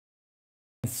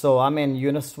So I'm in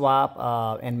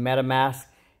Uniswap and Metamask,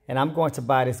 and I'm going to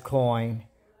buy this coin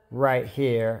right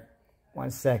here. 1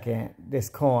 second. This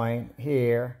coin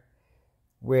here,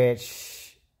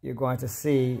 which you're going to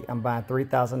see, I'm buying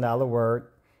 $3,000 worth.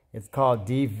 It's called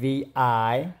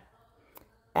DVI,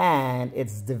 and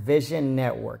it's Dvision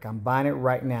Network. I'm buying it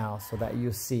right now so that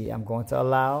you see. I'm going to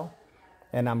allow,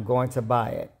 and I'm going to buy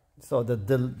it. So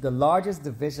the largest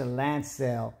Dvision land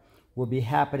sale will be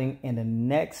happening in the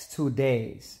next 2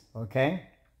 days, okay?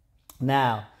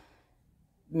 Now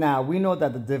we know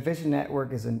that the Dvision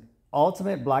Network is an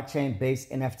ultimate blockchain-based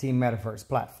NFT metaverse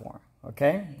platform,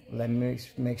 okay? Let me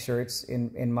make sure it's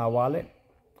in my wallet.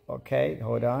 Okay,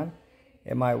 hold on.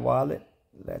 In my wallet,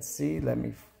 let's see, let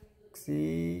me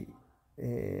see.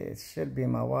 It should be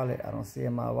in my wallet. I don't see it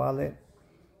in my wallet.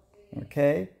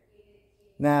 Okay,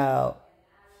 now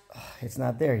it's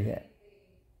not there yet.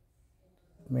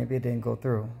 Maybe it didn't go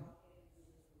through.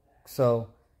 So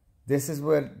this is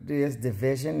what it is,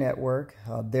 Dvision Network.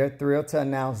 They're thrilled to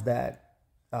announce that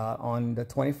on the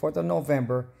 24th of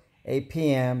November, 8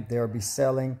 p.m., they'll be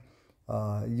selling.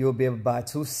 You'll be able to buy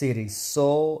 2 cities,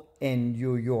 Seoul and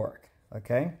New York.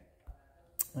 Okay,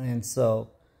 and so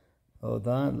hold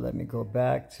on. Let me go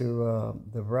back to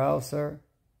the browser.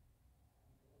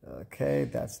 Okay,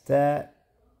 that's that.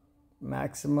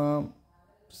 Maximum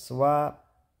swap.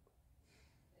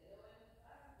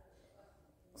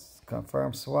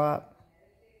 Confirm swap.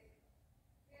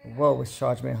 Whoa, it's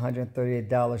charged me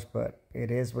 $138, but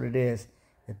it is what it is.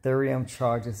 Ethereum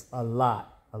charges a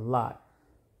lot.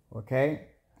 Okay,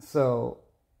 so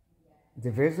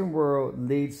Dvision World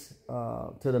leads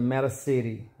to the Meta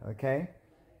City. Okay,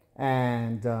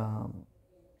 and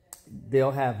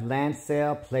they'll have land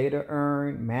sale, play to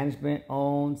earn, management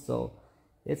owned. So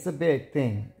it's a big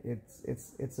thing.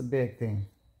 It's a big thing.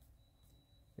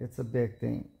 It's a big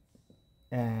thing.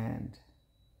 And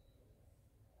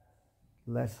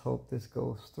let's hope this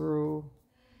goes through.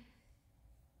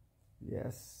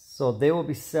 Yes. So they will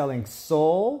be selling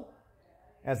Seoul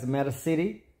as a meta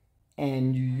city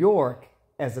and New York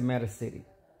as a meta city.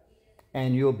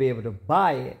 And you'll be able to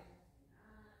buy it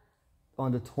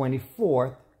on the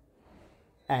 24th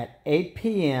at 8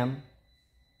 p.m.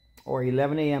 or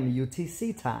 11 a.m.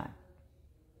 UTC time.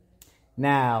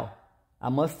 Now, I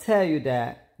must tell you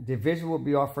that Dvision will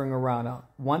be offering around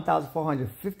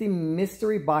 1,450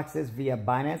 mystery boxes via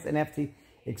Binance NFT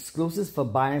exclusives for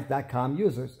Binance.com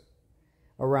users.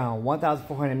 Around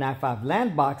 1,495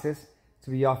 land boxes to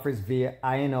be offered via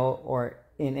INO or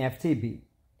NFTB.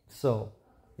 So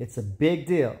it's a big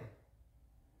deal.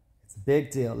 It's a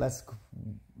big deal. Let's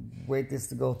wait this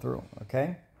to go through,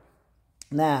 okay?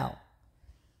 Now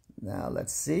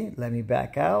let's see. Let me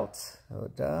back out.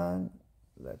 Hold on.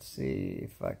 Let's see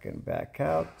if I can back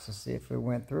out to see if it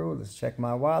went through. Let's check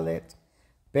my wallet.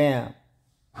 Bam.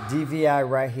 DVI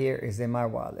right here is in my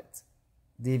wallet.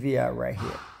 DVI right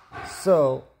here.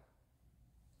 So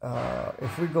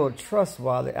if we go Trust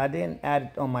Wallet, I didn't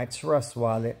add it on my Trust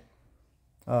Wallet.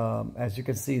 As you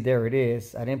can see, there it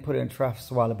is. I didn't put it in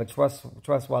Trust Wallet, but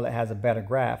Trust Wallet has a better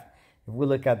graph. If we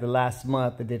look at the last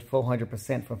month, it did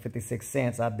 400% from 56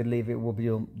 cents. I believe it will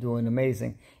be doing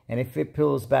amazing. And if it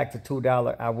pulls back to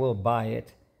 $2, I will buy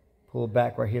it. Pull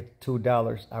back right here to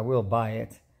 $2, I will buy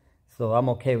it. So I'm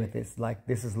okay with this. Like,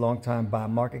 this is long time buy.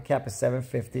 Market cap is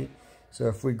 750. So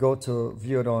if we go to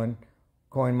view it on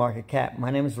Coin Market Cap, my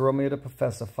name is Romeo the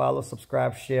Professor. Follow,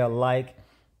 subscribe, share, like,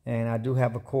 and I do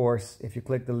have a course. If you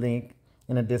click the link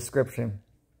in the description,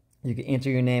 you can enter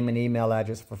your name and email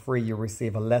address for free. You'll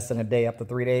receive a lesson a day up to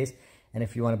 3 days. And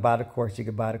if you want to buy the course, you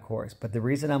can buy the course. But the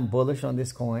reason I'm bullish on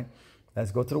this coin, let's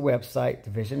go to the website,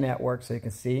 Dvision Network, so you can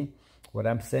see what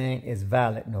I'm saying is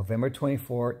valid. November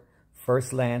 24th,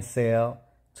 first land sale,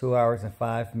 2 hours and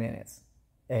 5 minutes.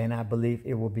 And I believe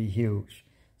it will be huge.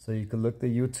 So you can look the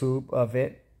YouTube of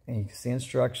it, and you can see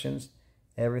instructions,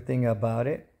 everything about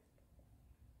it.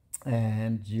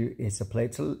 And it's a play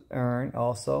to earn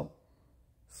also.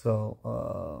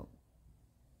 So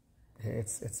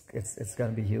it's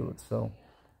gonna be huge. So,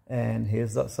 and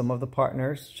here's some of the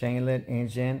partners: Chainlit,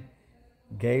 Engine,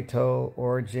 Gato,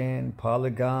 Origin,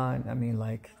 Polygon. I mean,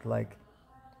 like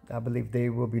I believe they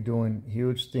will be doing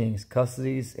huge things.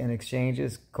 Custodies and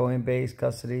exchanges, Coinbase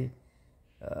custody.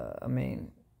 I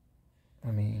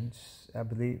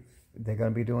believe they're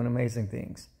gonna be doing amazing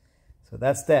things. So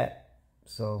that's that.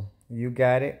 So you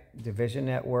got it, Dvision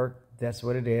Network. That's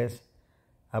what it is.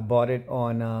 I bought it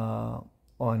on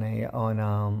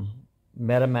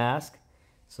Metamask.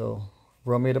 So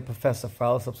Romeo the Professor.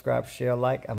 Follow, subscribe, share, like.